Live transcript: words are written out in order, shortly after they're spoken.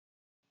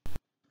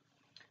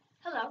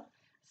Hello.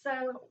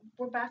 So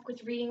we're back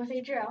with reading with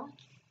Adrielle,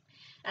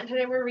 and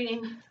today we're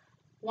reading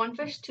One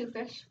Fish, Two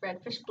Fish,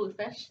 Red Fish, Blue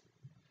Fish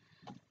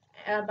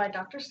by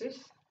Dr. Seuss,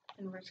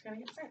 and we're just gonna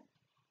get started.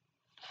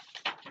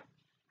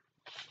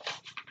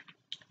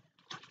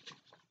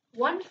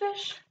 One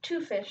fish, two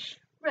fish,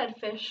 red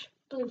fish,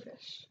 blue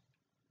fish.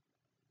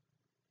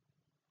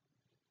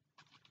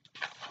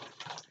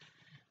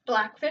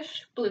 Black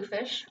fish, blue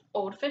fish,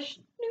 old fish,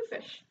 new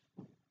fish.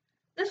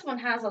 This one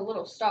has a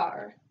little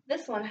star.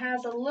 This one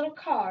has a little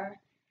car.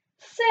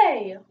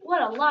 Say,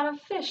 what a lot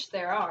of fish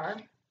there are.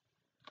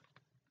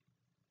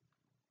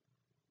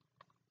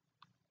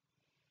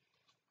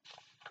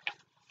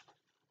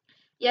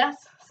 Yes,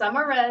 some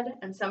are red,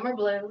 and some are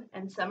blue,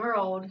 and some are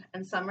old,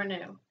 and some are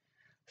new.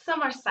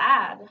 Some are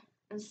sad,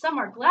 and some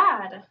are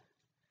glad.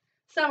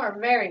 Some are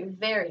very,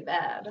 very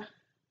bad.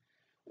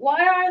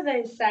 Why are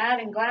they sad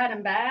and glad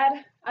and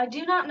bad? I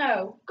do not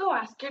know. Go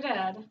ask your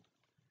dad.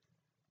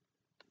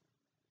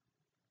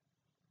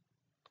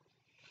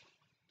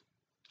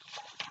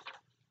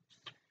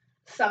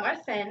 Some are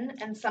thin,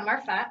 and some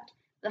are fat.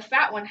 The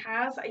fat one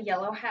has a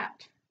yellow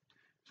hat.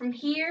 From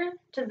here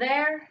to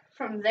there,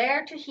 from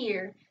there to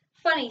here,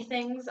 funny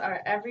things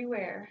are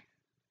everywhere.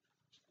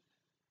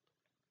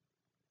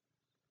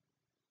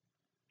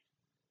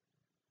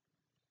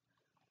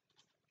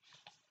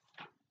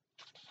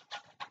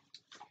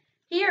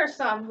 Here are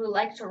some who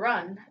like to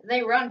run.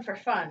 They run for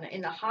fun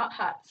in the hot,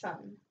 hot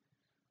sun.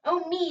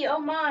 Oh me, oh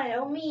my,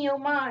 oh me, oh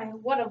my,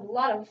 what a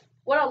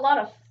lot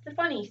of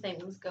funny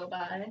things go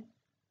by.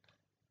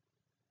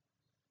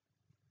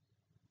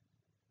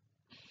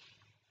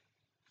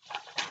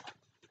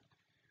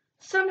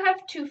 Some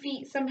have 2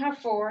 feet, some have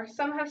 4,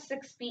 some have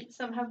 6 feet,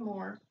 some have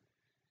more.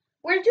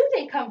 Where do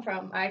they come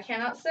from? I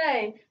cannot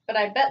say, but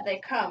I bet they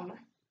come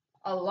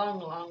a long,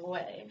 long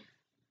way.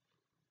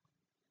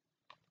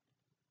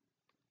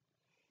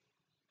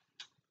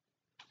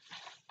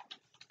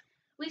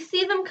 We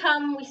see them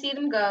come, we see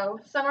them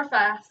go. Some are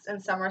fast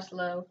and some are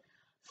slow.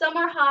 Some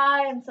are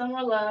high and some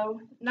are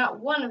low. Not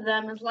one of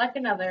them is like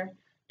another.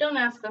 Don't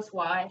ask us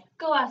why.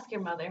 Go ask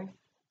your mother.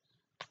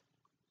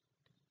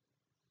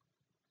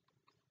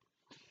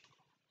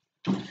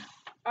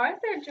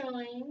 Arthur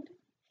joined.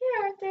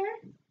 Here, Arthur.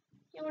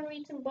 You want to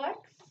read some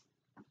books?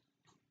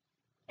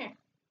 Here.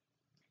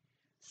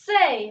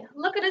 Say,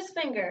 look at his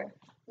finger.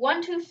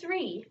 1, 2,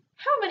 3.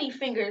 How many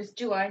fingers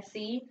do I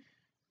see?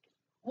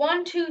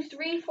 1, 2,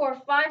 3, 4,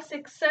 5,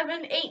 6,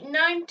 7, 8,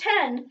 9,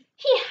 10.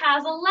 He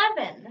has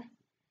 11.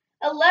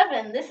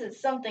 11, this is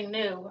something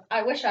new.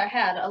 I wish I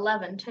had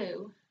 11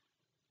 too.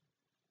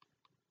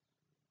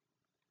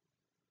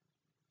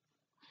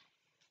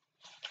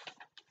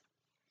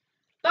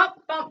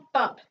 Bump, bump,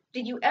 bump.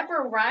 Did you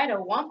ever ride a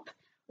wump?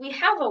 We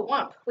have a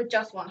wump with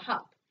just 1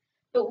 hump.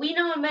 But we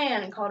know a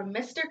man called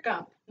Mr.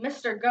 Gump.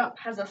 Mr. Gump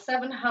has a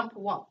 7-hump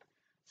wump.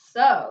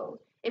 So,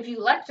 if you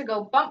like to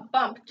go bump,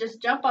 bump,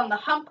 just jump on the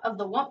hump of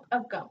the wump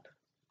of Gump.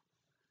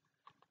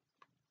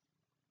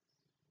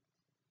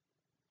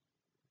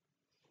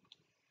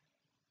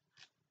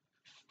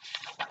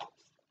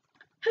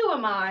 Who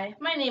am I?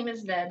 My name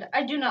is Ned.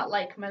 I do not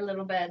like my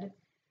little bed.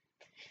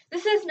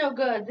 This is no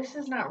good. This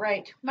is not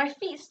right. My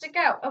feet stick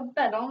out of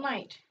bed all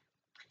night.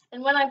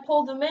 And when I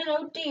pull them in,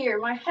 oh dear,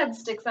 my head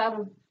sticks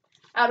out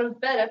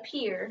of bed up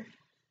here.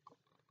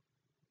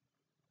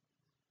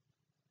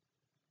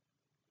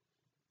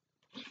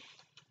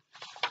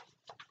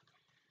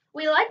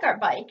 We like our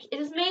bike.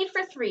 It is made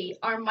for 3.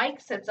 Our Mike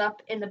sits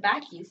up in the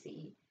back, you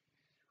see.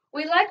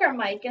 We like our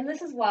Mike, and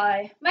this is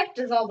why. Mike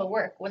does all the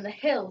work when the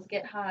hills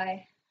get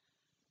high.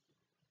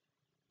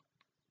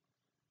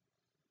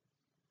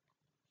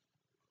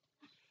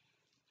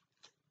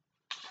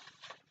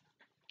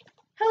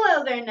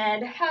 Hello there,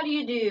 Ned. How do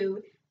you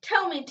do?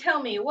 Tell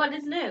me, what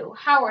is new?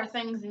 How are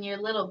things in your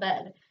little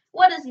bed?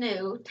 What is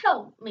new?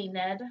 Tell me,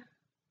 Ned.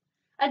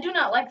 I do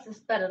not like this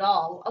bed at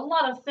all. A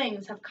lot of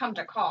things have come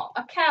to call.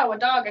 A cow, a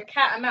dog, a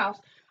cat, a mouse.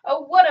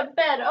 Oh, what a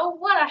bed! Oh,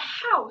 what a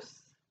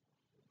house!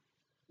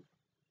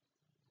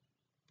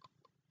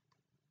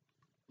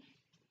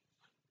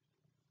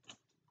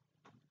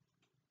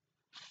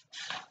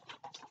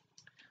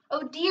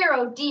 oh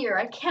dear,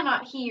 I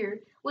cannot hear.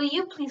 Will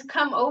you please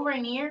come over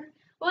near?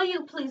 Will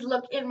you please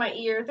look in my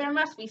ear? There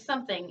must be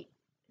something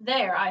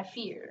there, I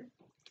fear.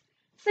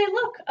 Say,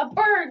 look, a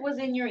bird was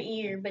in your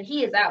ear, but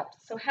he is out,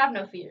 so have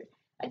no fear.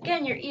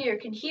 Again your ear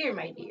can hear,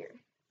 my dear.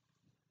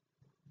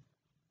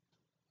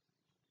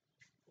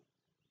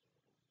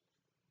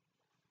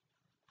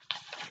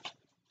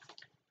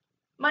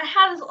 My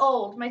hat is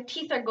old, my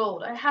teeth are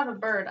gold, I have a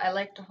bird I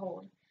like to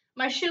hold.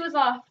 My shoe is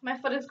off, my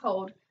foot is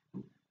cold.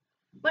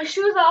 My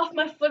shoe is off,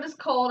 my foot is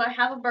cold, I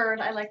have a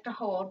bird I like to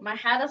hold. My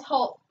hat is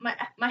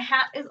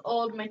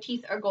old, my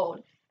teeth are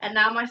gold, and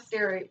now my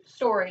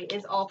story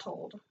is all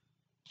told.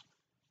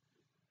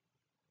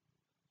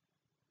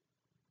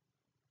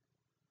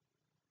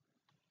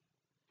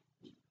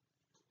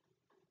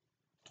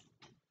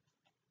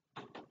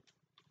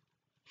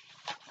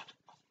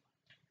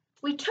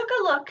 We took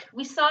a look,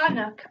 we saw a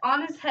nook,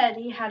 on his head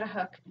he had a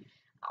hook.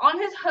 On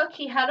his hook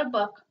he had a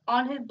book,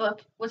 on his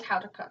book was how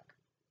to cook.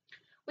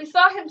 We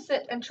saw him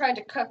sit and try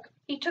to cook,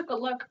 he took a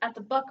look at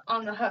the book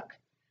on the hook.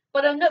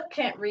 But a Nook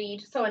can't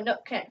read, so a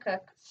Nook can't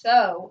cook,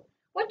 so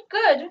what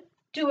good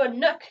to a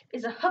Nook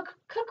is a hook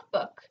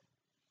cookbook?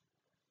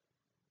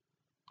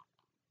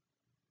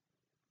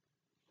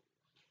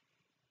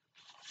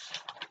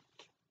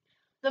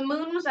 The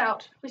moon was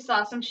out, we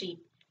saw some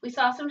sheep. We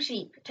saw some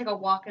sheep take a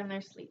walk in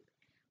their sleep.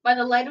 By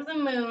the light of the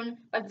moon,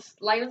 by the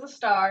light of the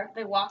star,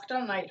 they walked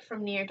all night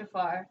from near to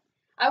far.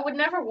 I would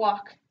never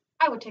walk,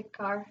 I would take a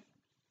car.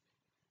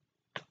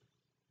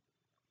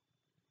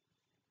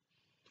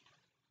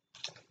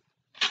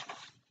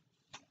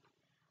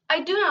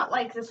 I do not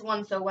like this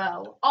one so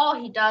well. All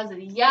he does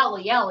is yell,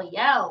 yell,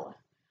 yell.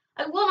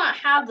 I will not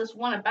have this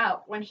one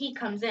about. When he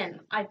comes in,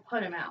 I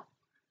put him out.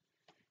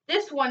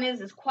 This one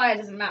is as quiet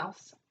as a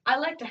mouse. I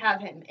like to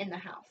have him in the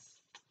house.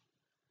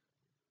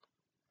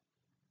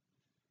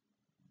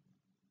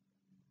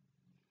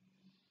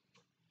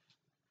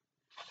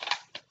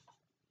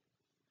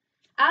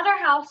 At our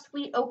house,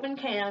 we open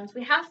cans.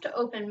 We have to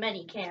open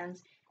many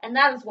cans, and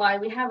that is why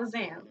we have a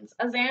Zans.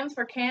 A Zans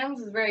for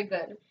cans is very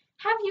good.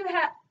 Have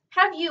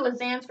you a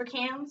Zans for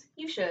cans?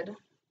 You should.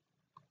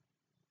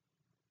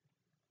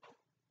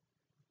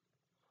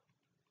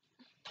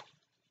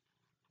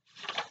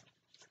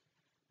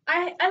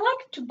 I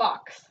like to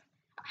box.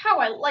 How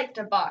I like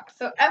to box.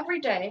 So every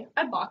day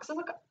I box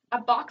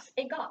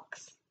a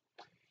gocks.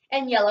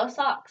 And yellow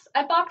socks.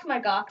 I box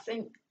my gocks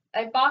and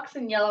I box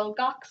in yellow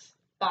gocks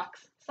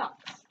box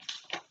socks.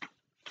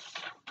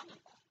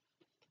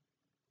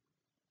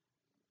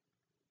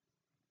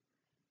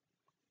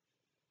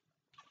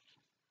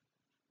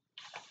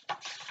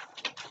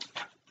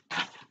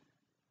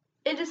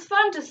 It is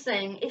fun to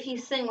sing if you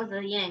sing with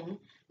a ying.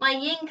 My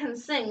ying can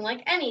sing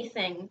like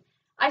anything.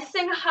 I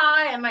sing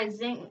high and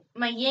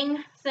my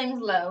ying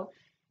sings low,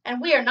 and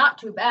we are not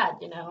too bad,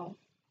 you know.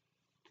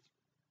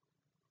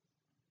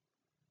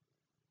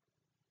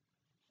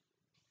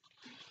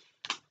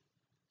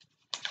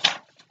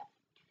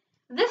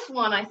 This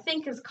one I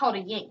think is called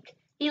a yink.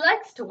 He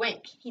likes to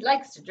wink. He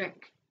likes to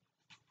drink.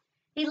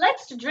 He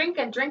likes to drink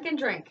and drink and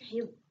drink.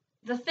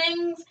 The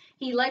things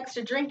he likes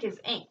to drink is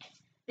ink.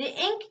 The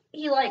ink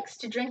he likes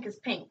to drink is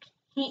pink.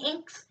 He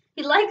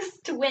likes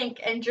to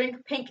wink and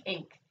drink pink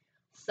ink.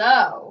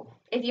 So,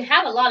 if you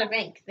have a lot of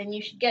ink, then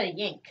you should get a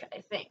yink, I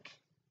think.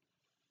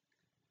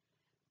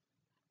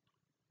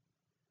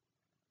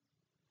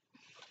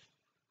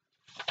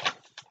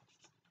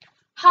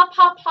 Hop,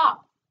 hop,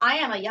 hop. I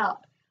am a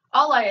yop.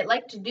 All I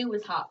like to do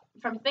is hop,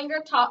 from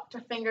finger top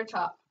to finger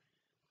top.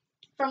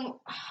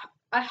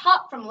 I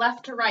hop from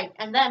left to right,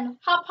 and then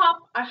hop,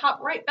 hop, I hop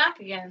right back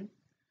again.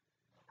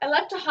 I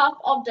like to hop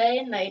all day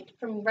and night,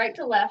 from right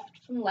to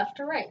left, from left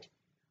to right.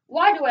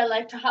 Why do I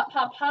like to hop,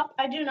 hop, hop?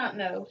 I do not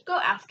know. Go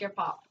ask your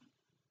pop.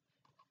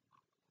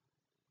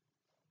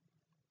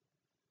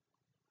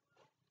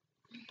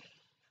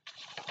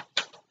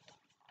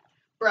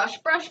 Brush,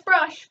 brush,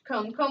 brush,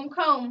 comb, comb,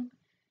 comb.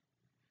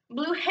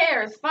 Blue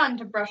hair is fun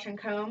to brush and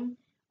comb.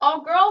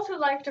 All girls who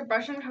like to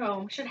brush and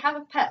comb should have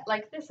a pet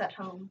like this at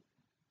home.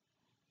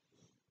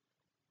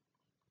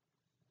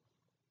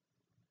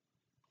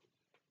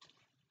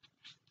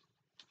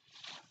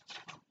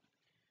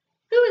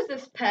 Who is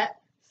this pet?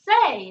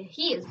 Say,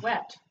 he is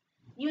wet.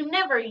 You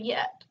never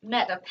yet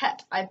met a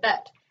pet, I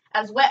bet,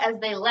 as wet as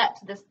they let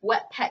this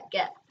wet pet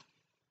get.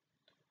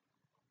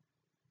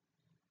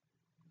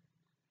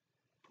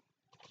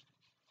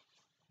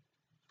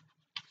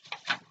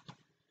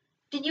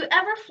 Did you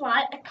ever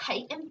fly a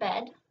kite in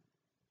bed?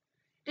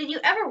 Did you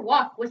ever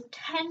walk with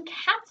 10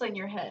 cats on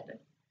your head?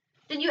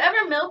 Did you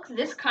ever milk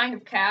this kind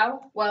of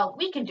cow? Well,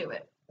 we can do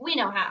it. We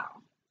know how.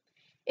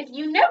 If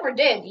you never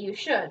did, you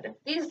should.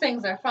 These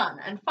things are fun,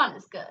 and fun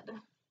is good.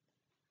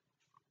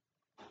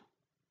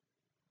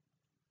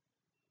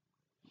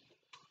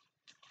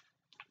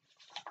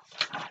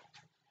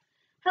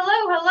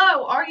 Hello,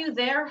 hello, are you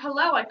there?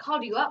 Hello, I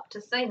called you up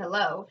to say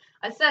hello.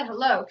 I said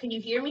hello, can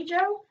you hear me,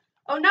 Joe?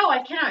 Oh no,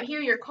 I cannot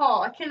hear your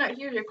call. I cannot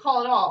hear your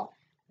call at all.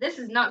 This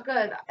is not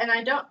good, and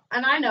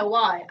I know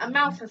why. A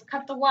mouse has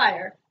cut the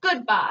wire.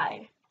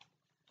 Goodbye.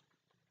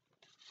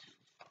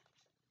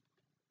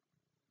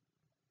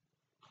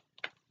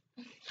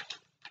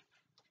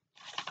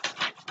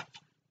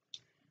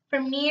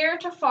 From near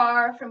to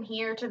far, from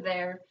here to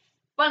there,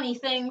 funny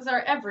things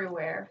are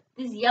everywhere.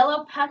 These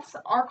yellow pets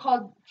are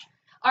called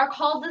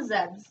the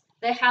Zebs.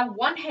 They have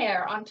one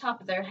hair on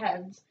top of their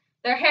heads.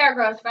 Their hair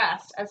grows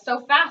fast, and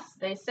so fast,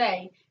 they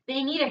say,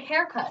 they need a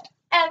haircut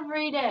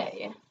every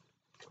day.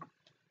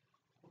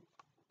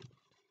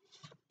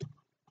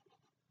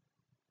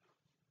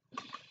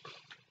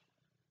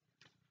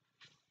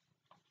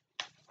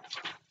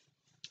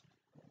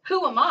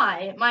 Who am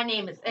I? My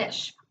name is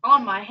Ish.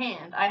 On my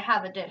hand I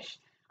have a dish.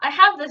 I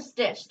have this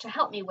dish to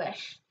help me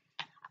wish.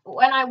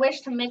 When I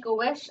wish to make a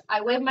wish,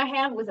 I wave my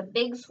hand with a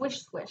big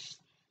swish swish.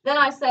 Then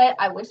I say,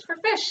 I wish for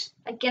fish.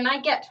 Again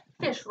I get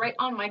fish right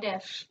on my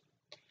dish.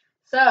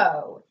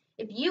 So,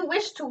 if you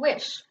wish to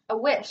wish a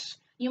wish,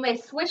 you may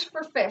swish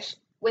for fish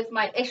with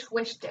my ish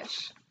wish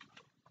dish.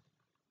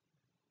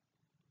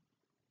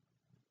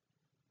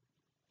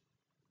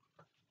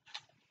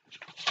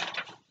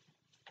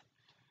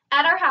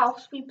 At our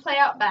house, we play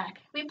out back.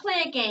 We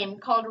play a game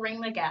called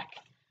Ring the Gack.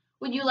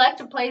 Would you like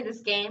to play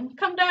this game?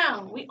 Come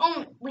down.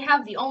 We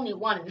have the only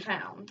one in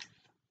town.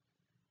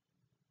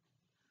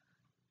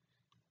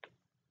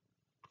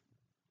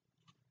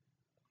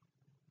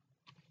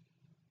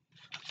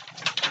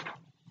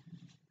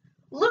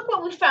 Look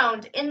what we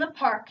found in the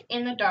park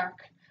in the dark.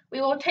 We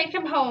will take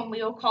him home.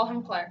 We will call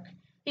him Clark.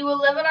 He will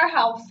live at our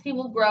house. He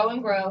will grow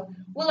and grow.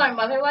 Will our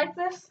mother like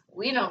this?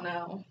 We don't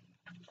know.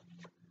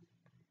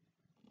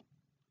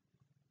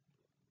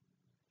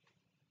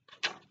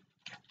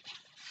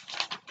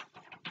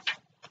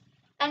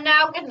 And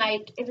now, good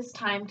night. It is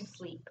time to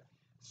sleep.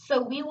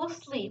 So we will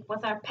sleep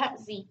with our pet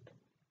Zeep.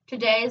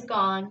 Today is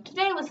gone.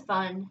 Today was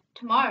fun.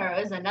 Tomorrow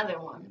is another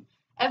one.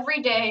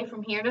 Every day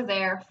from here to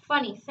there,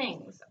 funny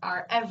things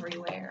are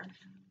everywhere.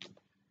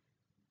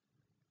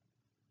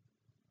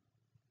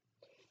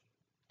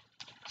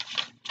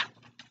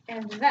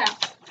 And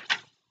that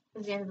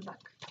is the end of the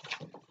book.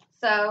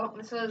 So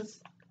this was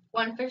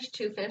One Fish,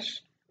 Two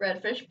Fish,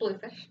 Red Fish, Blue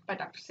Fish by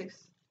Dr.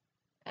 Seuss.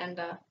 And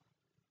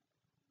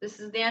this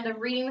is the end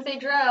of Reading with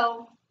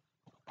Adrielle.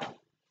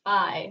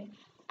 Bye.